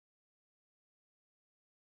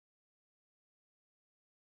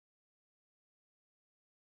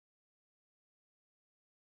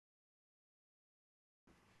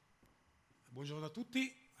Buongiorno a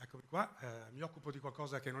tutti, eccomi qua. Mi occupo di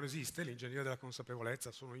qualcosa che non esiste, l'ingegneria della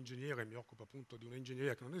consapevolezza. Sono ingegnere e mi occupo appunto di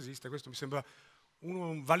un'ingegneria che non esiste. Questo mi sembra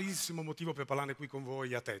un validissimo motivo per parlarne qui con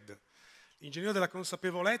voi a TED. L'ingegneria della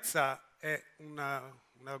consapevolezza è un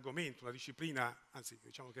argomento, una disciplina, anzi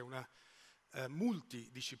diciamo che è una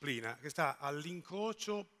multidisciplina che sta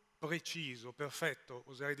all'incrocio preciso, perfetto,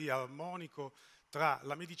 oserei dire armonico, tra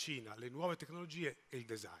la medicina, le nuove tecnologie e il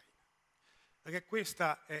design. Perché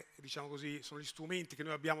questa è, diciamo così, sono gli strumenti che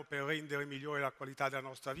noi abbiamo per rendere migliore la qualità della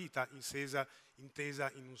nostra vita,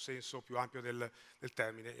 intesa in un senso più ampio del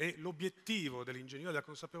termine. E l'obiettivo dell'ingegneria della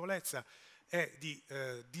consapevolezza è di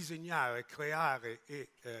disegnare, creare e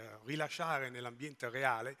rilasciare nell'ambiente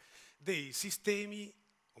reale dei sistemi,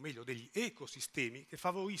 o meglio degli ecosistemi, che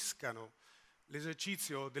favoriscano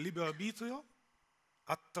l'esercizio del libero arbitrio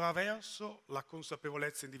attraverso la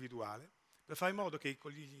consapevolezza individuale, per fare in modo che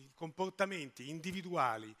i comportamenti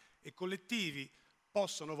individuali e collettivi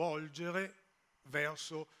possano volgere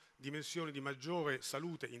verso dimensioni di maggiore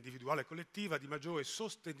salute individuale e collettiva, di maggiore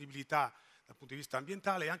sostenibilità dal punto di vista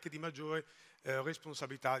ambientale e anche di maggiore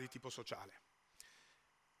responsabilità di tipo sociale.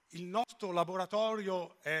 Il nostro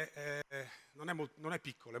laboratorio non è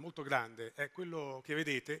piccolo, è molto grande, è quello che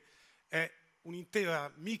vedete, è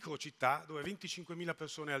un'intera microcittà dove 25.000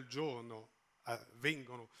 persone al giorno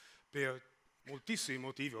vengono per moltissimi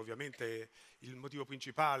motivi. Ovviamente il motivo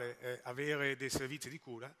principale è avere dei servizi di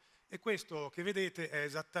cura, e questo che vedete è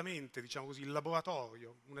esattamente, diciamo così, il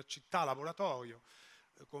laboratorio, una città laboratorio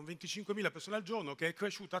con 25.000 persone al giorno, che è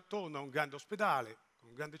cresciuta attorno a un grande ospedale, con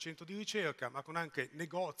un grande centro di ricerca, ma con anche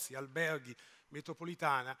negozi, alberghi,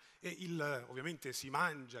 metropolitana, e ovviamente si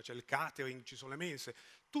mangia, c'è il catering, ci sono le mense.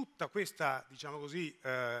 Tutta questa, diciamo così,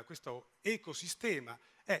 questo ecosistema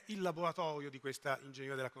è il laboratorio di questa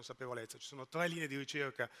ingegneria della consapevolezza. Ci sono 3 linee di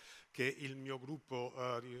ricerca che il mio gruppo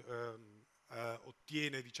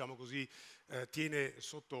ottiene, diciamo così, tiene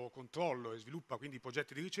sotto controllo e sviluppa quindi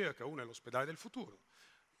progetti di ricerca. Uno è l'ospedale del futuro,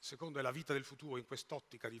 il secondo è la vita del futuro, in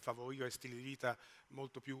quest'ottica di favorire stili di vita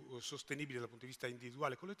molto più sostenibili dal punto di vista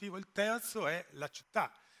individuale e collettivo. Il terzo è la città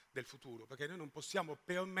del futuro, perché noi non possiamo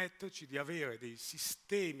permetterci di avere dei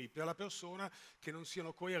sistemi per la persona che non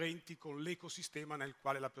siano coerenti con l'ecosistema nel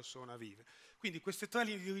quale la persona vive. Quindi queste 3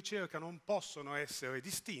 linee di ricerca non possono essere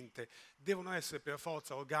distinte, devono essere per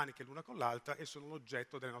forza organiche l'una con l'altra e sono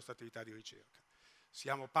l'oggetto delle nostre attività di ricerca.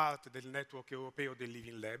 Siamo parte del network europeo del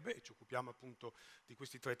Living Lab e ci occupiamo appunto di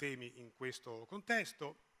questi 3 temi in questo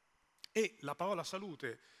contesto. E la parola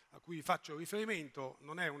salute a cui faccio riferimento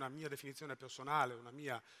non è una mia definizione personale, una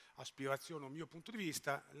mia aspirazione, un mio punto di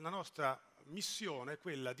vista. La nostra missione è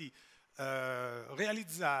quella di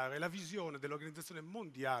realizzare la visione dell'Organizzazione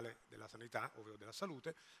Mondiale della Sanità, ovvero della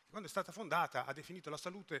salute, che quando è stata fondata ha definito la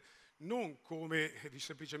salute non come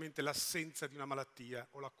semplicemente l'assenza di una malattia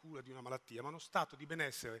o la cura di una malattia, ma uno stato di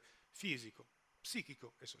benessere fisico,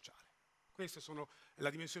 psichico e sociale. Questa è la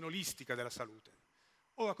dimensione olistica della salute.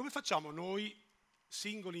 Ora, come facciamo noi,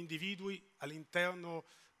 singoli individui, all'interno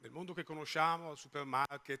del mondo che conosciamo, al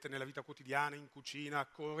supermarket, nella vita quotidiana, in cucina,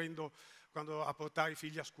 correndo a portare i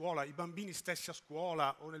figli a scuola, i bambini stessi a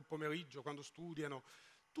scuola o nel pomeriggio quando studiano,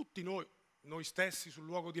 tutti noi stessi sul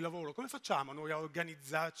luogo di lavoro, come facciamo noi a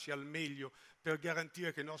organizzarci al meglio per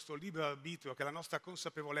garantire che il nostro libero arbitrio, che la nostra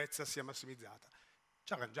consapevolezza sia massimizzata?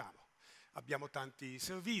 Ci arrangiamo. Abbiamo tanti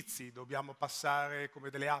servizi, dobbiamo passare come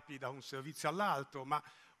delle api da un servizio all'altro, ma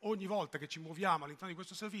ogni volta che ci muoviamo all'interno di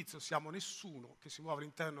questo servizio siamo nessuno che si muove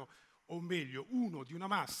all'interno, o meglio, uno di una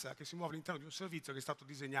massa che si muove all'interno di un servizio che è stato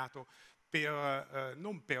disegnato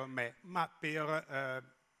non per me, ma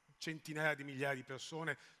per centinaia di migliaia di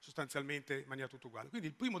persone, sostanzialmente in maniera tutto uguale. Quindi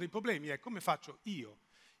il primo dei problemi è: come faccio io,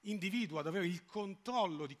 individuo, ad avere il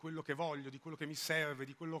controllo di quello che voglio, di quello che mi serve,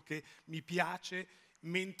 di quello che mi piace,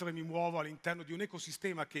 mentre mi muovo all'interno di un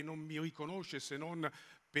ecosistema che non mi riconosce se non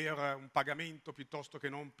per un pagamento piuttosto che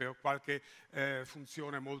non per qualche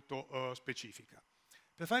funzione molto specifica.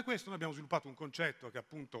 Per fare questo noi abbiamo sviluppato un concetto che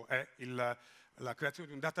appunto è la creazione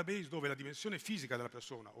di un database dove la dimensione fisica della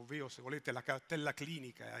persona, ovvero se volete la cartella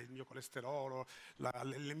clinica, il mio colesterolo,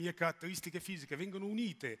 le mie caratteristiche fisiche vengono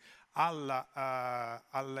unite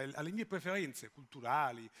alle mie preferenze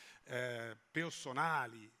culturali,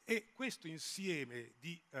 personali, e questo insieme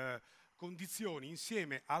di condizioni,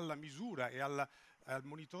 insieme alla misura e al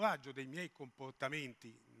monitoraggio dei miei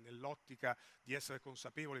comportamenti nell'ottica di essere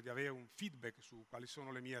consapevole, di avere un feedback su quali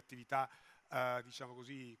sono le mie attività diciamo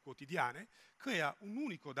così, quotidiane, crea un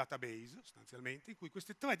unico database sostanzialmente in cui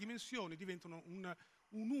queste 3 dimensioni diventano un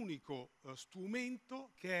unico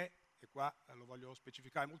strumento che è, e qua lo voglio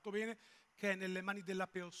specificare molto bene, che è nelle mani della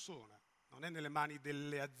persona, non è nelle mani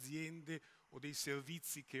delle aziende o dei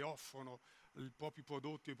servizi che offrono i propri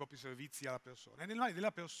prodotti o i propri servizi alla persona, è nelle mani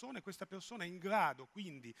della persona e questa persona è in grado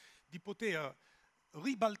quindi di poter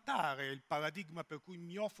ribaltare il paradigma per cui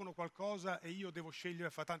mi offrono qualcosa e io devo scegliere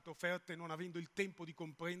fra tante offerte non avendo il tempo di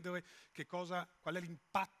comprendere qual è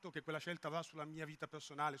l'impatto che quella scelta avrà sulla mia vita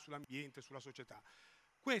personale, sull'ambiente, sulla società.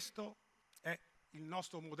 Questo è il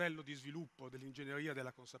nostro modello di sviluppo dell'ingegneria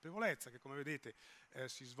della consapevolezza, che come vedete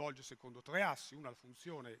si svolge secondo 3 assi. Una, la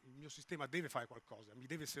funzione: il mio sistema deve fare qualcosa, mi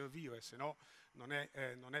deve servire, se no non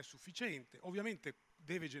è sufficiente. Ovviamente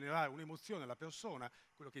deve generare un'emozione alla persona,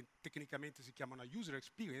 quello che tecnicamente si chiama una user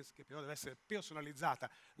experience, che però deve essere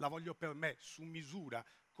personalizzata, la voglio per me, su misura,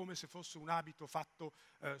 come se fosse un abito fatto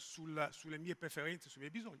sulle mie preferenze, sui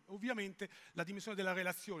miei bisogni. Ovviamente la dimensione della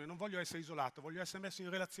relazione, non voglio essere isolato, voglio essere messo in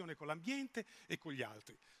relazione con l'ambiente e con gli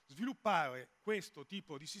altri. Sviluppare questo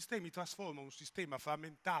tipo di sistemi trasforma un sistema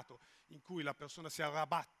frammentato in cui la persona si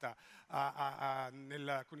arrabatta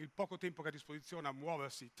con il poco tempo che ha a disposizione a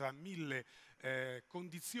muoversi tra 1000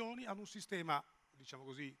 condizioni, ad un sistema, diciamo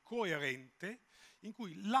così, coerente, in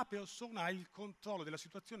cui la persona ha il controllo della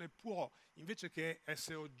situazione, può, invece che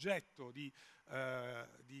essere oggetto di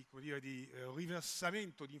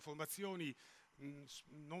riversamento di informazioni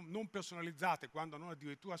non personalizzate, quando non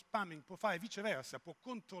addirittura spamming, può fare viceversa, può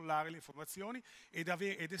controllare le informazioni ed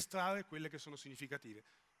estrarre quelle che sono significative.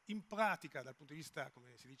 In pratica, dal punto di vista,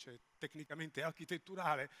 come si dice tecnicamente,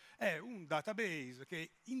 architetturale, è un database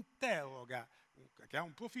che ha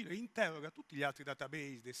un profilo e interroga tutti gli altri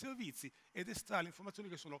database dei servizi ed estrae le informazioni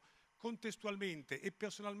che sono contestualmente e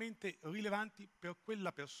personalmente rilevanti per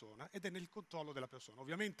quella persona ed è nel controllo della persona.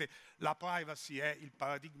 Ovviamente la privacy è il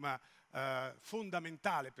paradigma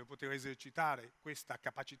fondamentale per poter esercitare questa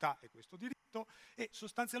capacità e questo diritto, e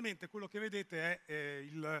sostanzialmente quello che vedete è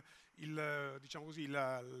diciamo così,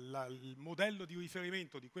 il modello di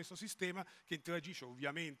riferimento di questo sistema, che interagisce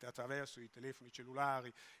ovviamente attraverso i telefoni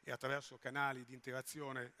cellulari e attraverso canali di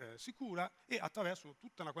interazione sicura e attraverso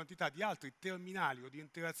tutta una quantità di altri terminali o di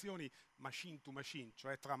interazioni machine to machine,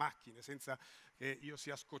 cioè tra macchine, senza che io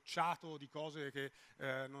sia scocciato di cose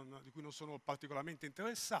di cui non sono particolarmente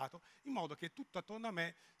interessato, in modo che tutto attorno a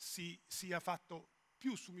me sia fatto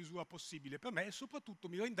più su misura possibile per me e soprattutto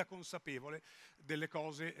mi renda consapevole delle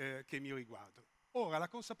cose che mi riguardano. Ora, la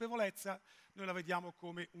consapevolezza noi la vediamo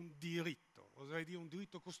come un diritto, oserei dire un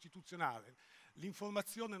diritto costituzionale.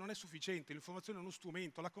 L'informazione non è sufficiente, l'informazione è uno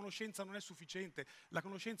strumento, la conoscenza non è sufficiente, la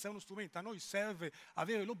conoscenza è uno strumento, a noi serve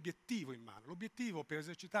avere l'obiettivo in mano. L'obiettivo per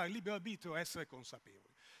esercitare il libero arbitrio è essere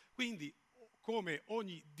consapevoli. Quindi, come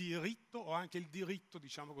ogni diritto, ho anche il diritto,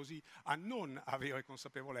 diciamo così, a non avere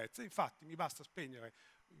consapevolezza. Infatti mi basta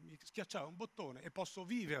schiacciare un bottone e posso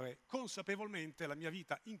vivere consapevolmente la mia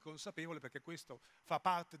vita inconsapevole, perché questo fa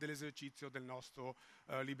parte dell'esercizio del nostro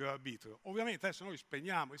libero arbitrio. Ovviamente adesso noi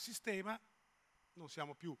spegniamo il sistema, non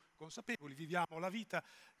siamo più consapevoli, viviamo la vita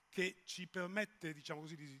che ci permette, diciamo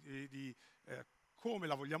così, di come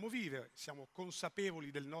la vogliamo vivere, siamo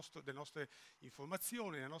consapevoli delle nostre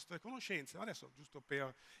informazioni, delle nostre conoscenze. Ma adesso, giusto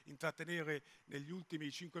per intrattenere negli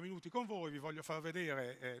ultimi 5 minuti con voi, vi voglio far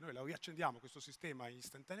vedere, noi la riaccendiamo questo sistema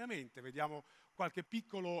istantaneamente, vediamo qualche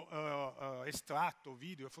piccolo estratto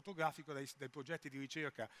video e fotografico dai progetti di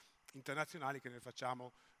ricerca internazionali che ne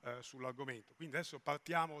facciamo sull'argomento. Quindi adesso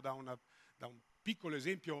partiamo da un piccolo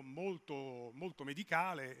esempio molto, molto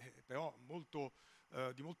medicale, però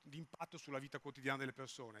di impatto sulla vita quotidiana delle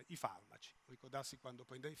persone: i farmaci. Ricordarsi quando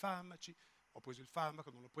prendere i farmaci: ho preso il farmaco,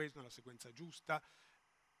 non l'ho preso nella sequenza giusta,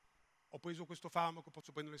 ho preso questo farmaco,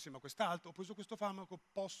 posso prenderlo insieme a quest'altro, ho preso questo farmaco,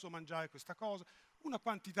 posso mangiare questa cosa. Una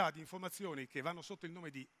quantità di informazioni che vanno sotto il nome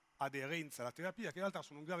di aderenza alla terapia, che in realtà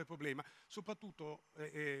sono un grave problema, soprattutto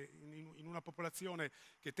in una popolazione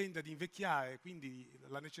che tende ad invecchiare, quindi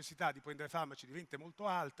la necessità di prendere farmaci diventa molto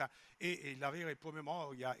alta e l'avere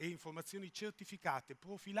promemoria e informazioni certificate,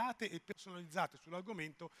 profilate e personalizzate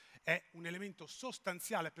sull'argomento è un elemento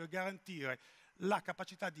sostanziale per garantire la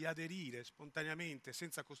capacità di aderire spontaneamente,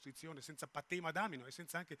 senza costrizione, senza patema d'animo e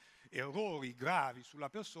senza anche errori gravi sulla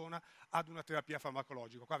persona ad una terapia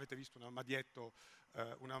farmacologica. Qua avete visto un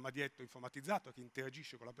armadietto informatizzato che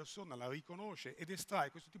interagisce con la persona, la riconosce ed estrae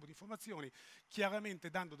questo tipo di informazioni, chiaramente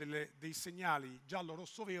dando dei segnali giallo,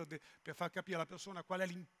 rosso, verde per far capire alla persona qual è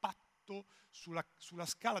l'impatto sulla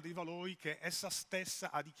scala dei valori che essa stessa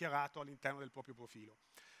ha dichiarato all'interno del proprio profilo.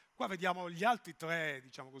 Qua vediamo gli altri tre,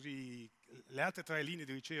 diciamo così, le altre 3 linee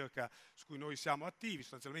di ricerca su cui noi siamo attivi,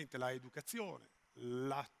 sostanzialmente la educazione,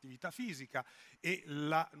 l'attività fisica e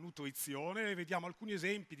la nutrizione. Vediamo alcuni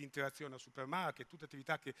esempi di interazione al supermarket, tutte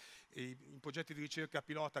attività che in progetti di ricerca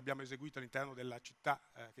pilota abbiamo eseguito all'interno della città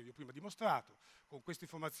che vi ho prima dimostrato, con queste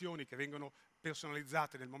informazioni che vengono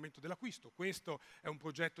personalizzate nel momento dell'acquisto. Questo è un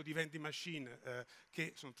progetto di vending machine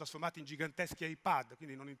che sono trasformati in giganteschi iPad,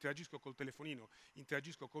 quindi non interagisco col telefonino,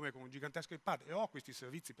 interagisco come con un gigantesco iPad e ho questi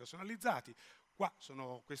servizi personalizzati. Qua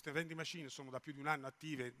queste vending machine sono da più di un anno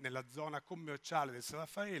attive nella zona commerciale del San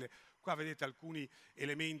Raffaele. Qua vedete alcuni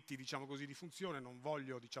elementi, diciamo così, di funzione, non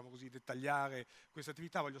voglio, diciamo così, dettagliare questa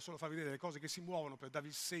attività, voglio solo far vedere le cose che si muovono per darvi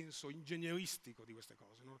il senso ingegneristico di queste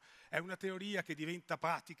cose. È una teoria che diventa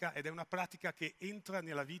pratica ed è una pratica che entra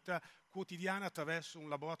nella vita quotidiana attraverso un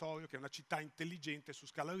laboratorio che è una città intelligente su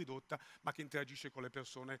scala ridotta, ma che interagisce con le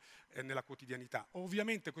persone nella quotidianità.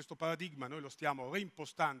 Ovviamente questo paradigma noi lo stiamo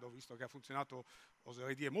reimpostando, visto che ha funzionato,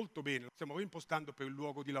 oserei dire, molto bene, lo stiamo reimpostando per il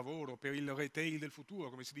luogo di lavoro, per il retail del futuro,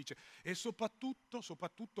 come si dice, e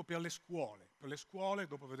soprattutto per le scuole. Per le scuole,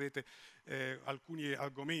 dopo vedete alcuni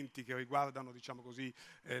argomenti che riguardano, diciamo così,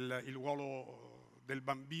 il ruolo del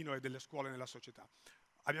bambino e delle scuole nella società.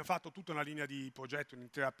 Abbiamo fatto tutta una linea di progetti,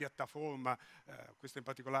 un'intera piattaforma, questa in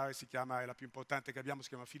particolare è la più importante che abbiamo, si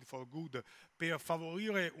chiama Feed for Good, per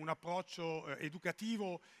favorire un approccio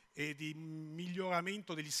educativo e di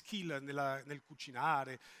miglioramento degli skill nel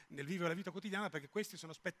cucinare, nel vivere la vita quotidiana, perché questi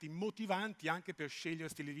sono aspetti motivanti anche per scegliere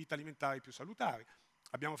stili di vita alimentari più salutari.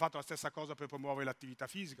 Abbiamo fatto la stessa cosa per promuovere l'attività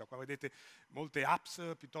fisica, qua vedete molte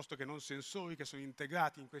apps piuttosto che non sensori che sono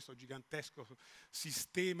integrati in questo gigantesco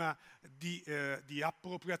sistema di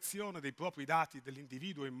appropriazione dei propri dati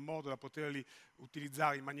dell'individuo in modo da poterli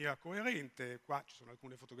utilizzare in maniera coerente. Qua ci sono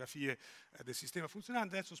alcune fotografie del sistema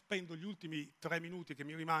funzionante. Adesso spendo gli ultimi 3 minuti che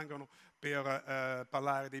mi rimangono per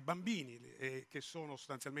parlare dei bambini, che sono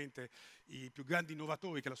sostanzialmente i più grandi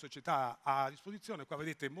innovatori che la società ha a disposizione. Qua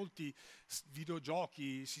vedete molti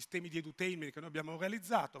videogiochi, sistemi di edutainment che noi abbiamo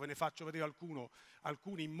realizzato, ve ne faccio vedere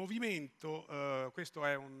alcuni in movimento. Questo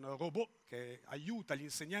è un robot che aiuta gli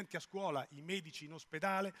insegnanti a scuola, i medici in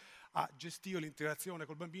ospedale a gestire l'interazione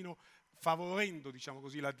col bambino, favorendo, diciamo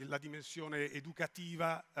così, la dimensione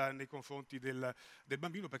educativa nei confronti del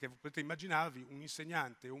bambino, perché potete immaginarvi un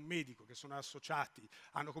insegnante e un medico che sono associati,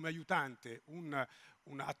 hanno come aiutante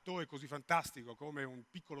un attore così fantastico come un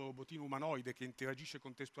piccolo robotino umanoide che interagisce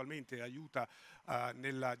contestualmente e aiuta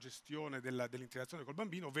nella gestione dell'interazione col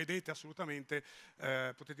bambino. Vedete assolutamente,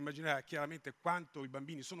 potete immaginare chiaramente quanto i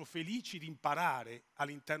bambini sono felici di imparare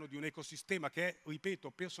all'interno di un ecosistema che è,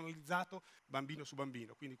 ripeto, personalizzato bambino su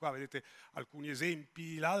bambino. Quindi qua vedete alcuni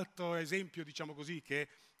esempi. L'altro esempio, diciamo così, che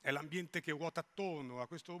è l'ambiente che ruota attorno a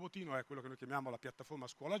questo robotino, è quello che noi chiamiamo la piattaforma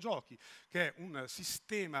scuola giochi, che è un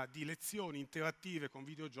sistema di lezioni interattive con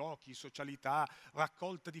videogiochi, socialità,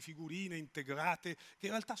 raccolta di figurine integrate, che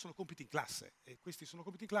in realtà sono compiti in classe, e questi sono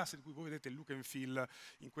compiti in classe di cui voi vedete il look and feel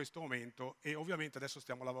in questo momento, e ovviamente adesso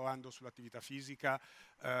stiamo lavorando sull'attività fisica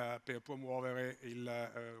per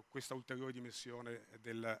promuovere questa ulteriore dimensione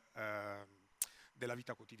della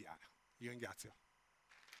vita quotidiana. Vi ringrazio.